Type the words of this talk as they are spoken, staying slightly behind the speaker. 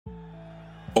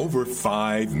Over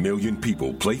 5 million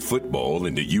people play football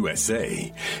in the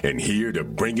USA, and here to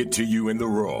bring it to you in the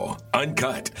raw,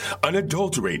 uncut,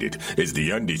 unadulterated is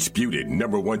the undisputed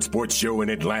 #1 sports show in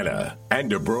Atlanta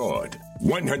and abroad.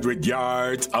 100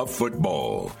 yards of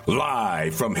football,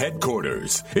 live from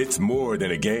headquarters. It's more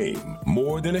than a game,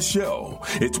 more than a show.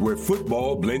 It's where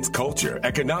football blends culture,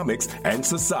 economics, and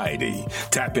society.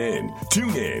 Tap in,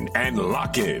 tune in, and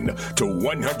lock in to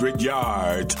 100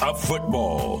 yards of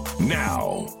football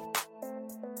now.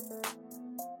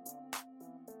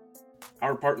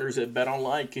 Our partners at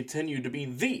BetOnline continue to be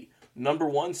the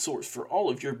 #1 source for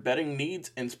all of your betting needs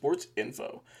and sports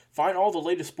info. Find all the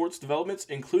latest sports developments,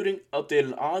 including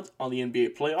updated odds on the NBA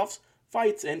playoffs,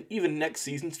 fights, and even next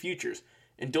season's futures.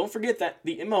 And don't forget that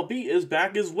the MLB is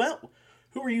back as well.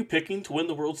 Who are you picking to win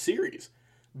the World Series?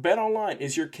 BetOnline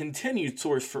is your continued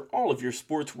source for all of your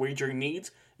sports wagering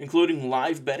needs, including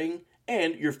live betting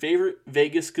and your favorite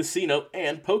Vegas casino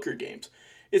and poker games.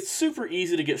 It's super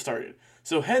easy to get started,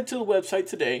 so head to the website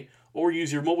today or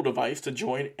use your mobile device to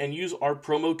join and use our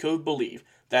promo code BELIEVE,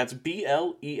 that's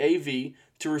BLEAV,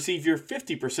 to receive your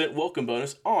 50% welcome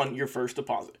bonus on your first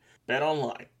deposit.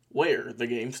 BetOnline, where the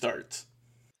game starts.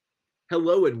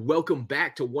 Hello and welcome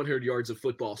back to 100 Yards of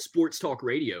Football Sports Talk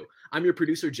Radio. I'm your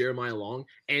producer, Jeremiah Long,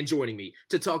 and joining me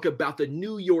to talk about the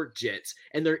New York Jets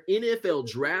and their NFL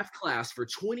draft class for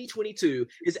 2022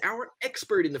 is our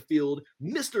expert in the field,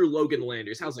 Mr. Logan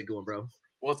Landers. How's it going, bro?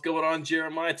 What's going on,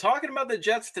 Jeremiah? Talking about the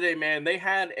Jets today, man. They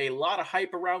had a lot of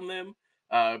hype around them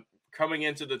coming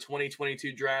into the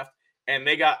 2022 draft, and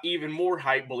they got even more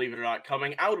hype, believe it or not,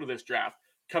 coming out of this draft,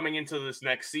 coming into this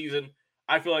next season.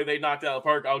 I feel like they knocked it out of the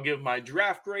park. I'll give my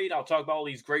draft grade. I'll talk about all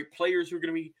these great players who are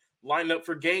going to be lined up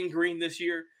for Gang Green this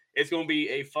year. It's going to be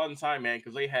a fun time, man,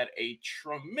 because they had a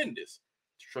tremendous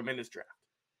draft.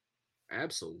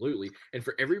 Absolutely. And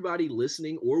for everybody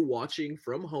listening or watching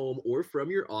from home or from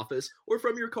your office or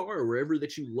from your car or wherever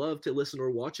that you love to listen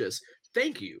or watch us,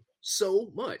 thank you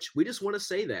so much. We just want to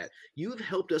say that you have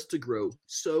helped us to grow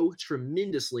so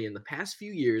tremendously in the past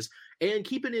few years. And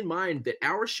keeping in mind that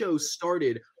our show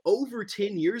started over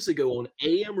 10 years ago on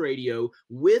AM radio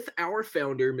with our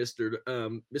founder,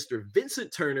 Mr.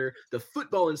 Vincent Turner, the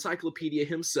football encyclopedia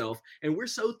himself. And we're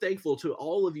so thankful to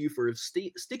all of you for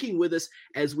sticking with us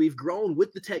as we've grown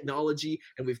with the technology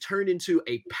and we've turned into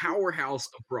a powerhouse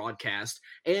of broadcast.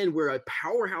 And we're a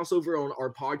powerhouse over on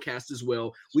our podcast as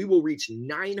well. We will reach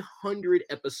 900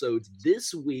 episodes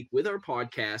this week with our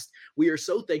podcast. We are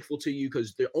so thankful to you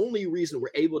because the only reason we're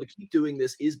able to keep doing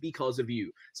this is because of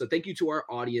you. So thank you to our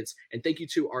audience and thank you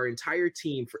to our entire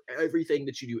team for everything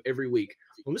that you do every week.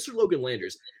 Well, Mr. Logan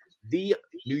Landers, the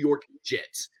New York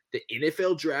Jets, the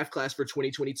NFL draft class for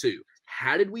 2022.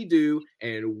 How did we do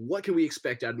and what can we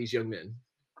expect out of these young men?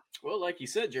 Well, like you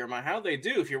said, Jeremiah, how they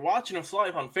do. If you're watching us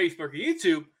live on Facebook or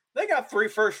YouTube, they got 3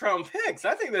 first-round picks.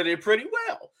 I think they did pretty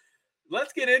well.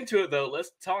 Let's get into it, though.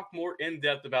 Let's talk more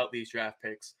in-depth about these draft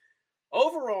picks.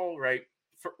 Overall, right,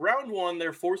 for round 1,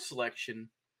 their 4th selection,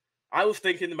 I was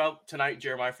thinking about tonight,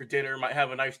 Jeremiah, for dinner. Might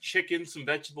have a nice chicken, some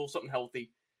vegetables, something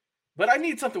healthy. But I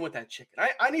need something with that chicken.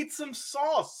 I need some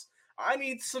sauce. I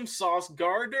need some Sauce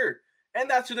Gardner. And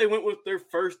that's who they went with their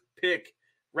first pick,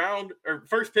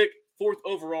 4th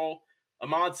overall,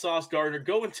 Ahmad Sauce Gardner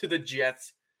going to the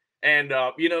Jets. And,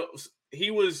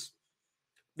 he was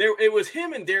there. It was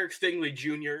him and Derek Stingley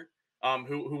Jr.,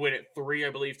 who went at 3, I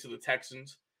believe, to the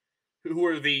Texans, who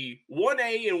are the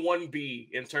 1A and 1B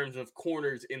in terms of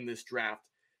corners in this draft.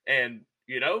 And,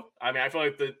 I feel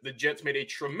like the Jets made a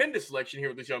tremendous selection here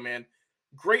with this young man.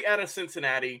 Great out of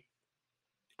Cincinnati.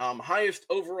 Highest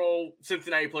overall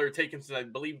Cincinnati player taken since, I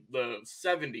believe, the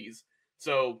 70s.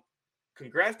 So,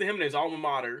 congrats to him and his alma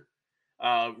mater.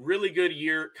 Really good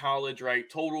year at college, right?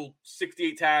 Total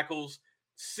 68 tackles,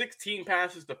 16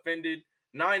 passes defended,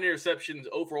 9 interceptions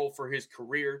overall for his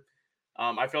career.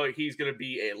 I feel like he's going to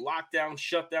be a lockdown,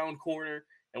 shutdown corner,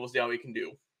 and we'll see how he can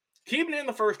do. Keeping it in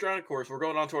the first round, of course, we're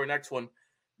going on to our next one.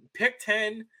 Pick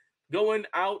 10, going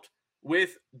out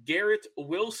with Garrett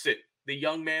Wilson, the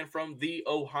young man from the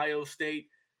Ohio State.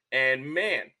 And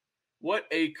man, what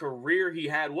a career he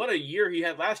had. What a year he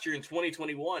had last year in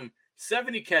 2021.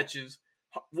 70 catches,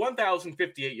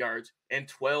 1,058 yards, and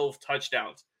 12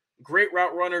 touchdowns. Great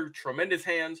route runner, tremendous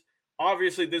hands.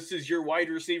 Obviously, this is your wide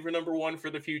receiver #1 for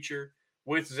the future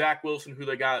with Zach Wilson, who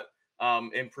they got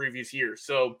in previous years.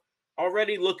 So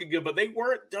already looking good, but they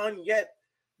weren't done yet.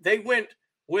 They went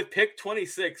with pick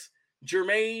 26,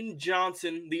 Jermaine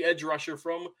Johnson, the edge rusher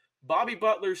from Bobby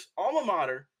Butler's alma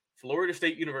mater, Florida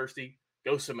State University.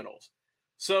 Go Seminoles.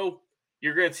 So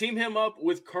you're going to team him up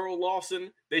with Carl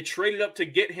Lawson. They traded up to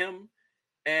get him.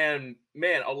 And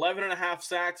man, 11.5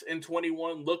 sacks in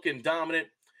 21, looking dominant.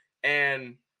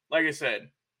 And like I said,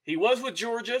 he was with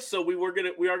Georgia, so we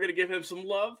are gonna give him some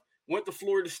love. Went to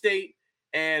Florida State,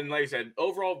 and like I said,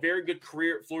 overall very good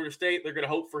career at Florida State. They're gonna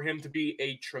hope for him to be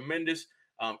a tremendous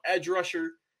edge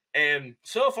rusher. And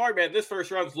so far, man, this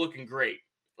first round is looking great.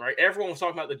 Right? Everyone was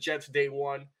talking about the Jets day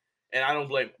one, and I don't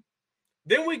blame them.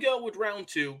 Then we go with round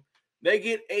 2. They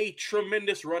get a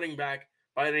tremendous running back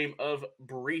by the name of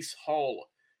Breece Hall.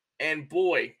 And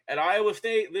boy, at Iowa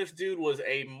State, this dude was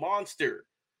a monster.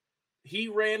 He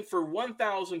ran for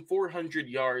 1,400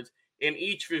 yards in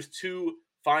each of his 2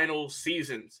 final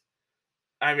seasons.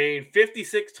 I mean,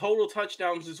 56 total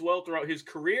touchdowns as well throughout his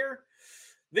career.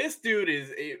 This dude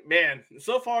is, man,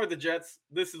 so far the Jets,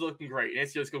 this is looking great. And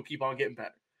it's just going to keep on getting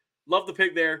better. Love the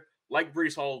pick there. Like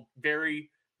Breece Hall, very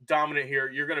dominant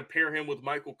here. You're going to pair him with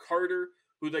Michael Carter,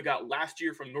 who they got last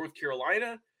year from North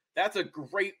Carolina. That's a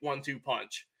great 1-2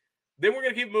 punch. Then we're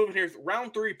going to keep moving here.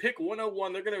 Round 3, pick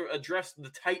 101. They're going to address the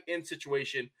tight end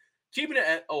situation. Keeping it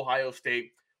at Ohio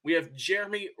State, we have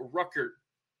Jeremy Ruckert,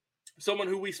 someone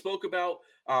who we spoke about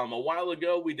a while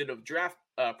ago. We did a draft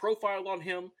profile on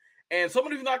him. And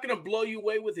someone who's not going to blow you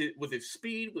away with his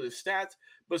speed, with his stats,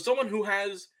 but someone who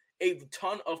has a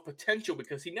ton of potential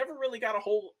because he never really got a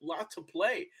whole lot to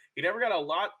play. He never got a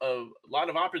lot of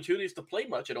opportunities to play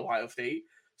much at Ohio State.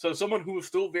 So someone who is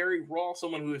still very raw,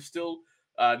 someone who is still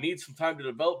needs some time to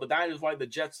develop, but that is why the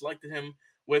Jets selected him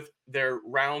with their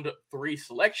round 3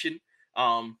 selection.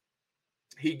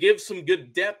 He gives some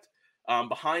good depth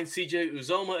behind CJ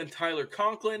Uzomah and Tyler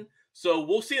Conklin. So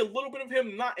we'll see a little bit of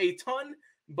him, not a ton,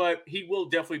 but he will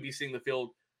definitely be seeing the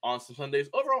field on some Sundays.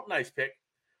 Overall, nice pick.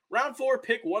 Round 4,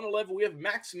 pick 111, we have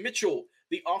Max Mitchell,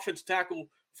 the offensive tackle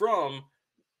from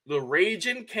the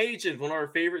Ragin' Cajuns, one of our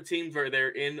favorite teams right there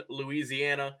in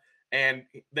Louisiana. And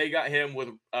they got him with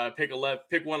pick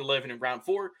 111 in round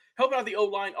 4. Helping out the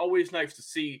O-line, always nice to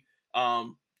see.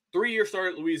 3-year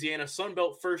starter at Louisiana, Sun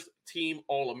Belt first team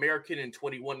All-American in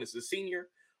 21 as a senior.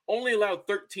 Only allowed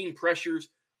 13 pressures,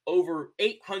 over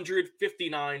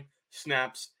 859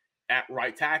 snaps at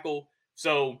right tackle.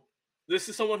 So this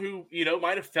is someone who,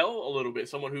 might have fell a little bit.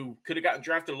 Someone who could have gotten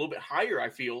drafted a little bit higher, I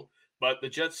feel. But the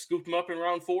Jets scooped him up in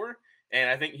round 4, and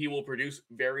I think he will produce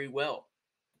very well.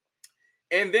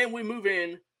 And then we move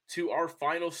in to our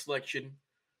final selection.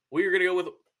 We are going to go with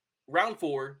round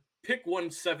 4, pick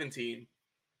 117.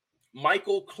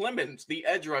 Michael Clemens, the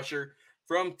edge rusher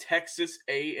from Texas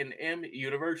A&M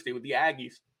University with the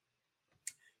Aggies.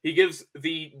 He gives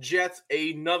the Jets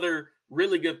another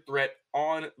really good threat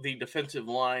on the defensive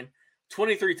line.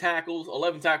 23 tackles,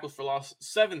 11 tackles for loss,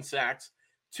 7 sacks,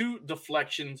 2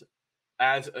 deflections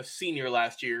as a senior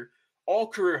last year. All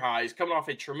career highs, coming off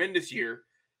a tremendous year.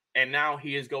 And now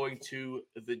he is going to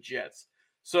the Jets.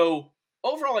 So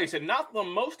overall, like I said, not the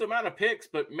most amount of picks,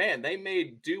 but man, they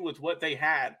made do with what they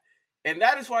had. And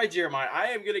that is why, Jeremiah, I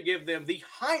am going to give them the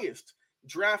highest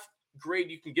draft grade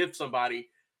you can give somebody.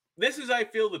 This is, I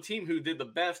feel, the team who did the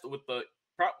best with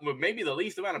maybe the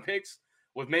least amount of picks,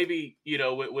 with maybe,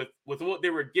 with what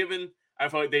they were given. I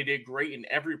feel like they did great in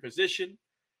every position.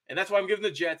 And that's why I'm giving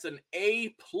the Jets an A+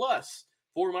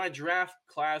 for my draft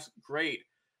class grade.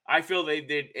 I feel they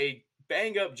did a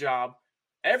bang-up job.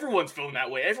 Everyone's feeling that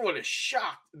way. Everyone is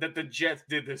shocked that the Jets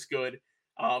did this good.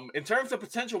 In terms of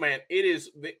potential, man, it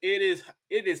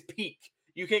is peak.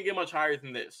 You can't get much higher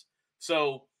than this.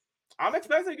 So I'm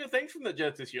expecting good things from the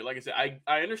Jets this year. Like I said,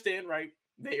 I understand, right?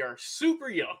 They are super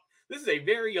young. This is a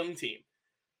very young team.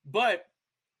 But,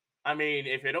 I mean,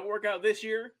 if it don't work out this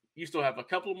year, you still have a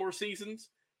couple more seasons.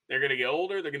 They're going to get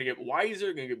older. They're going to get wiser.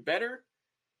 They're going to get better.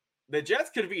 The Jets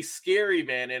could be scary,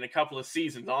 man, in a couple of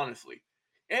seasons, honestly.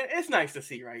 And it's nice to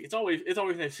see, right? It's always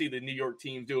nice to see the New York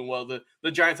team doing well.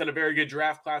 The Giants had a very good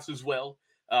draft class as well.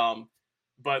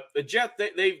 But the Jets,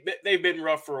 they've been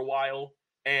rough for a while.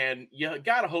 And you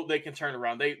got to hope they can turn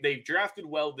around. They drafted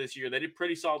well this year. They did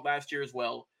pretty solid last year as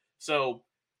well. So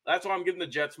that's why I'm giving the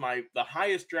Jets the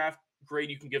highest draft grade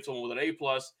you can give someone with an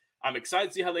A+. I'm excited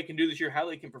to see how they can do this year, how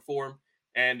they can perform.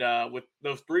 And with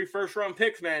those 3 first-round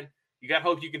picks, man, you got to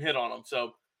hope you can hit on them.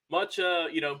 So much,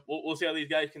 we'll see how these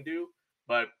guys can do.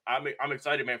 But I'm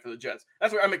excited, man, for the Jets.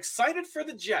 That's what I'm excited for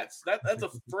the Jets. That's a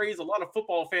phrase a lot of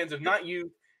football fans have not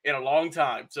used in a long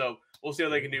time. So we'll see how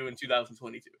they can do in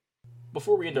 2022.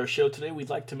 Before we end our show today, we'd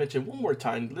like to mention one more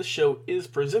time this show is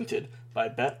presented by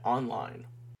Bet Online.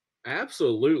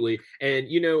 Absolutely. And,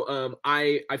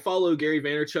 I follow Gary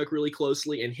Vaynerchuk really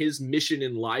closely, and his mission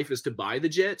in life is to buy the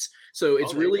Jets. So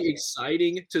it's really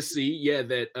exciting to see,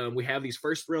 that we have these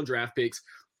first-round draft picks.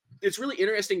 It's really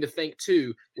interesting to think,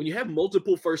 too, when you have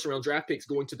multiple first-round draft picks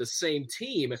going to the same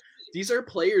team, these are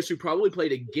players who probably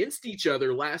played against each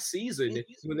other last season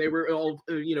when they were all,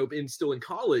 still in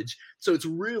college. So it's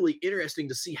really interesting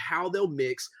to see how they'll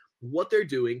mix what they're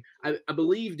doing. I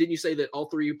believe, didn't you say that all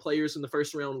three players in the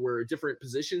first round were different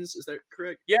positions? Is that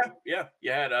correct? Yeah.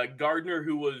 You had Gardner,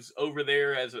 who was over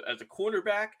there as a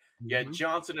cornerback. You had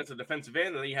Johnson as a defensive end,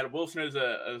 and then you had Wilson as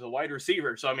a wide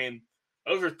receiver. So, I mean,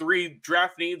 those are three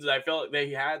draft needs that I felt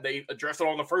like they addressed it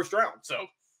all in the first round. So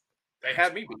they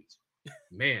had me beat.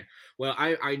 Man, well,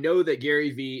 I know that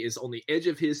Gary Vee is on the edge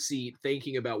of his seat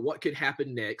thinking about what could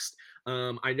happen next.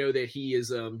 I know that he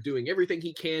is doing everything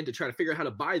he can to try to figure out how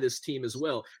to buy this team as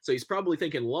well. So he's probably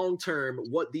thinking long term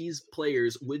what these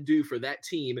players would do for that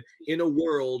team in a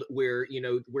world where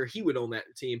he would own that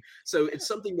team. So it's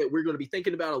something that we're going to be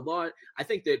thinking about a lot. I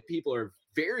think that people are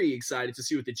very excited to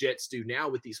see what the Jets do now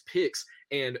with these picks,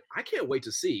 and I can't wait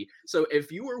to see. So if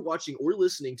you are watching or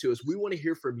listening to us, we want to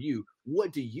hear from you.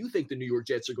 What do you think the New York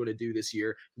Jets are going to do this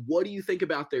year? What do you think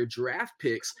about their draft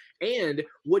picks? And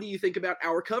what do you think about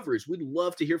our coverage? We'd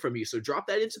love to hear from you. So drop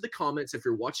that into the comments if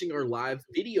you're watching our live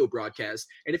video broadcast.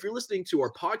 And if you're listening to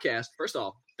our podcast, first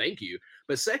off, thank you.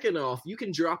 But second off, you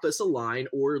can drop us a line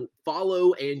or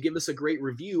follow and give us a great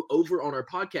review over on our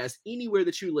podcast anywhere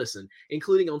that you listen,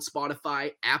 including on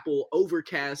Spotify, Apple,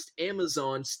 Overcast,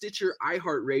 Amazon, Stitcher,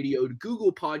 iHeartRadio,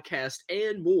 Google Podcast,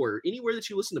 and more. Anywhere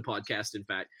that you listen to podcasts, in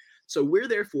fact. So we're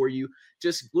there for you.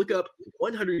 Just look up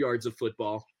 100 Yards of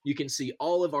Football. You can see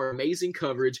all of our amazing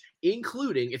coverage,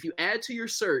 including if you add to your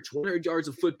search 100 Yards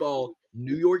of Football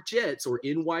New York Jets or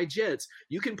NY Jets,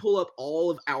 you can pull up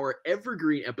all of our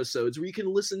evergreen episodes where you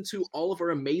can listen to all of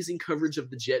our amazing coverage of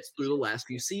the Jets through the last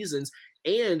few seasons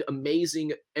and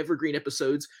amazing evergreen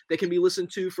episodes that can be listened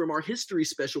to from our history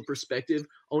special perspective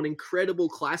on incredible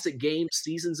classic games,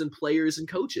 seasons, and players and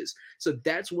coaches. So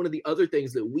that's one of the other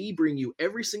things that we bring you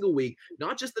every single week,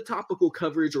 not just the topical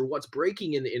coverage or what's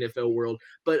breaking in the NFL world,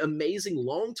 but amazing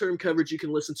long-term coverage you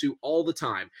can listen to all the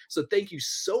time. So thank you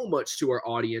so much to our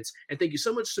audience, and thank you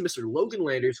so much to Mr. Logan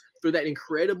Landers for that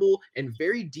incredible and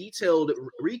very detailed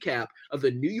recap of the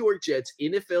New York Jets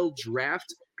NFL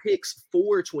draft picks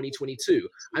for 2022.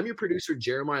 I'm your producer,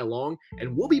 Jeremiah Long,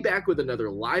 and we'll be back with another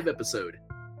live episode.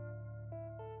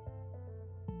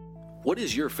 What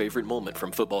is your favorite moment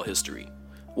from football history?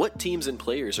 What teams and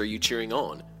players are you cheering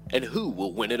on? And who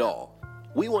will win it all?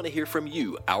 We want to hear from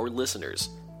you, our listeners.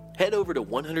 Head over to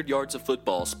 100 Yards of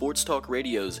Football Sports Talk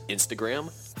Radio's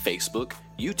Instagram, Facebook,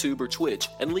 YouTube, or Twitch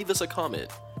and leave us a comment.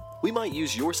 We might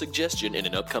use your suggestion in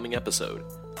an upcoming episode.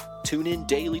 Tune in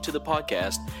daily to the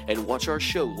podcast and watch our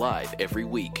show live every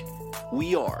week.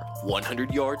 We are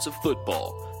 100 Yards of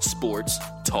Football Sports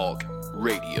Talk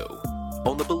Radio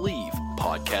on the Believe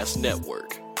Podcast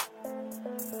Network.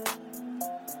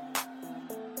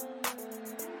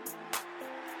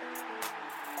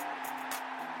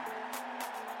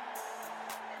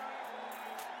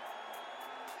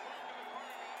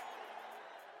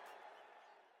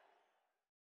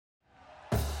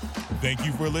 Thank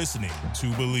you for listening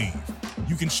to Believe.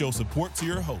 You can show support to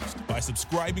your host by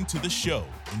subscribing to the show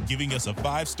and giving us a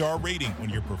 5-star rating on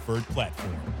your preferred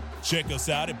platform. Check us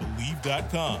out at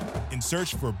Believe.com and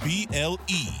search for BLEAV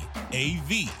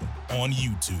on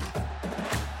YouTube.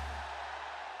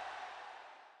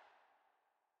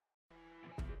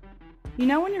 You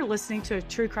know when you're listening to a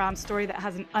true crime story that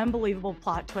has an unbelievable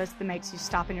plot twist that makes you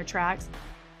stop in your tracks?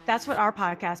 That's what our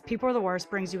podcast, People Are the Worst,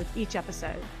 brings you with each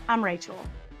episode. I'm Rachel.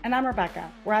 And I'm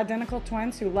Rebecca. We're identical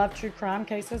twins who love true crime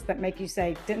cases that make you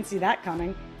say, didn't see that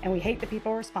coming, and we hate the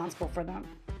people responsible for them.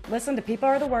 Listen to People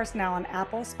Are the Worst now on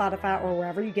Apple, Spotify, or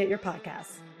wherever you get your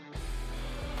podcasts.